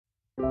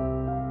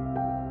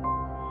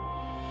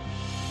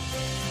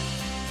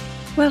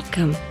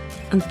Welcome,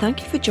 and thank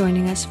you for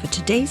joining us for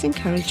today's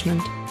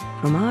encouragement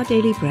from our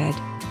Daily Bread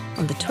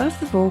on the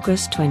 12th of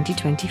August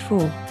 2024.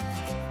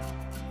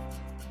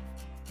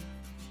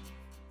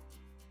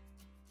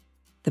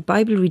 The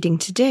Bible reading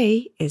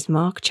today is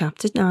Mark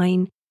chapter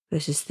 9,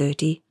 verses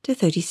 30 to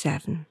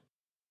 37.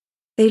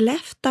 They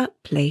left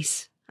that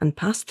place and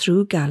passed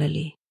through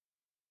Galilee.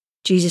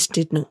 Jesus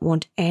did not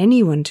want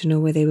anyone to know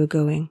where they were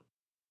going,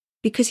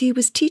 because he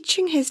was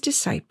teaching his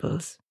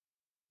disciples.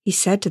 He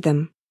said to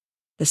them,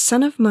 "The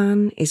Son of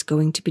Man is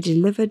going to be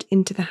delivered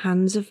into the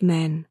hands of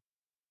men.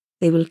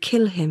 They will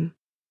kill him,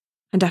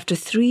 and after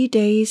 3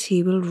 days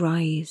he will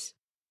rise."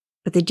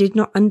 But they did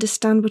not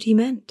understand what he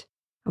meant,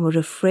 and were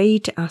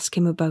afraid to ask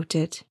him about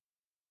it.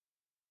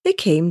 They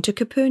came to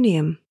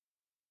Capernaum.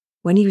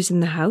 When he was in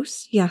the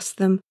house, he asked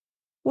them,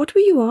 "What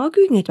were you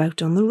arguing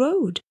about on the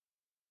road?"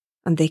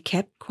 And they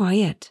kept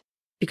quiet,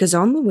 because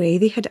on the way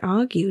they had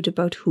argued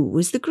about who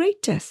was the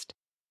greatest.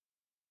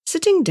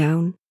 Sitting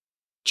down,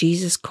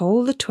 Jesus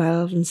called the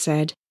 12 and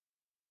said,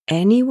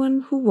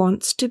 "Anyone who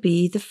wants to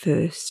be the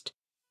first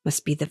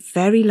must be the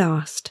very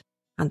last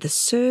and the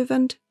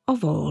servant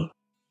of all."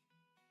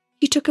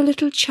 He took a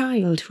little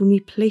child whom he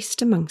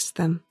placed amongst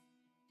them.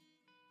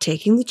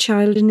 Taking the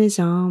child in his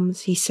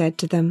arms, he said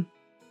to them,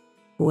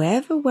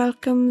 "Whoever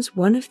welcomes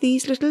one of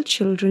these little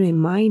children in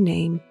my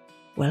name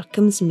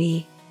welcomes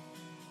me.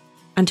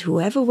 And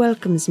whoever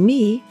welcomes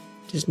me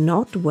does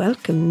not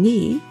welcome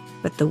me,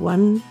 but the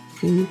one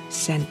who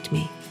sent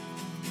me."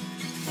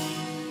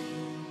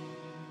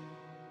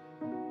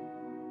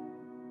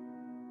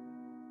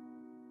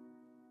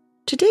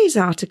 Today's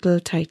article,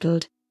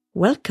 titled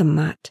 "Welcome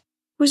Mat,"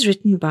 was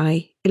written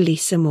by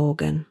Elisa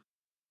Morgan.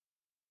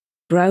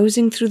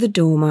 Browsing through the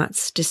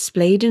doormats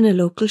displayed in a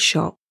local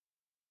shop,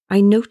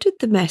 I noted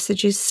the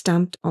messages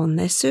stamped on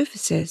their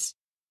surfaces.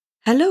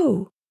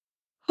 "Hello,"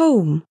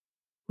 "Home,"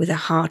 with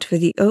a heart for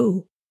the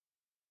O.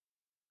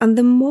 And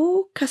the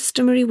more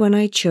customary one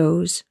I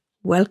chose,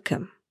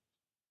 "Welcome."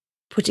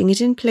 Putting it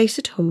in place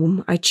at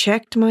home, I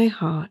checked my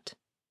heart.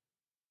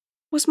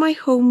 Was my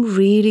home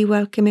really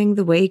welcoming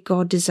the way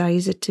God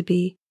desires it to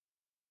be?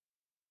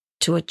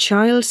 To a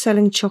child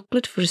selling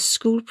chocolate for a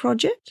school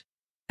project?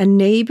 A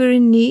neighbour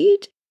in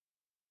need?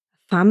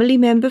 A family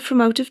member from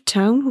out of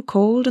town who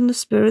called on the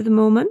spur of the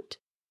moment?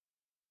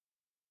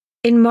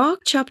 In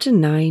Mark chapter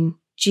 9,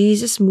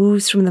 Jesus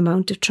moves from the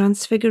Mount of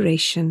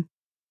Transfiguration,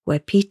 where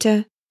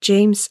Peter,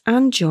 James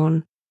and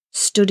John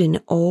stood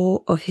in awe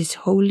of his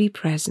holy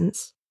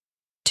presence,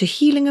 to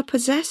healing a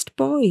possessed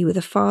boy with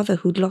a father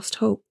who'd lost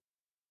hope.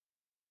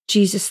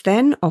 Jesus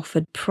then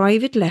offered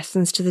private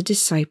lessons to the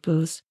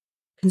disciples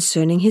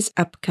concerning his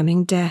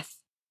upcoming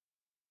death.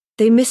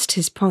 They missed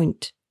his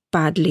point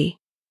badly.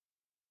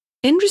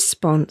 In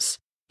response,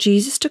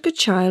 Jesus took a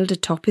child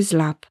atop his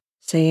lap,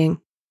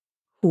 saying,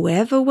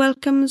 "Whoever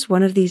welcomes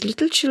one of these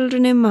little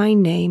children in my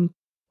name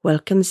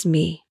welcomes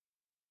me.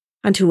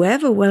 And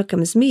whoever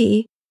welcomes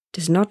me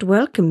does not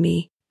welcome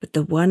me, but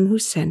the one who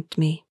sent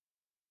me."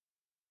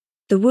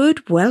 The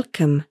word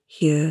welcome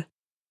here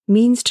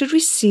means to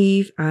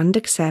receive and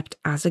accept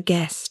as a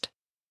guest.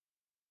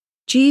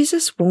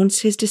 Jesus wants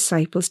his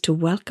disciples to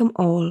welcome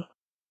all,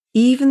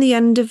 even the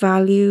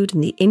undervalued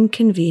and the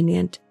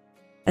inconvenient,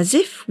 as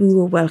if we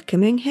were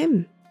welcoming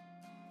him.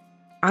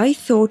 I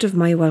thought of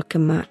my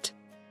welcome mat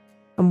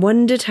and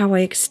wondered how I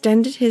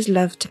extended his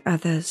love to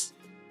others.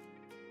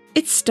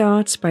 It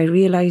starts by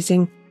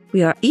realizing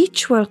we are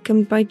each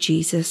welcomed by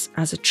Jesus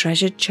as a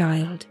treasured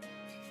child.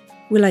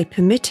 Will I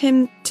permit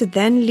him to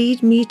then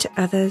lead me to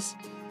others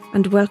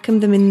and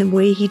welcome them in the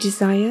way he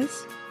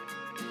desires?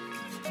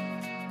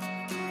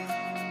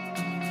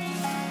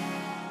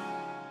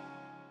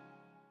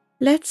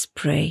 Let's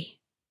pray.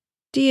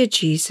 Dear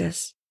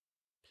Jesus,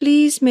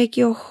 please make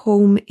your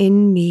home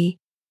in me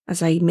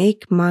as I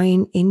make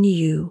mine in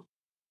you.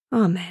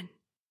 Amen.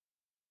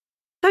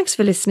 Thanks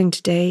for listening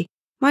today.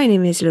 My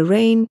name is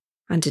Lorraine,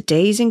 and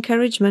today's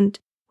encouragement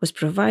was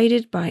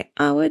provided by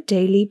our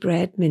Daily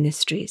Bread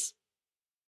Ministries.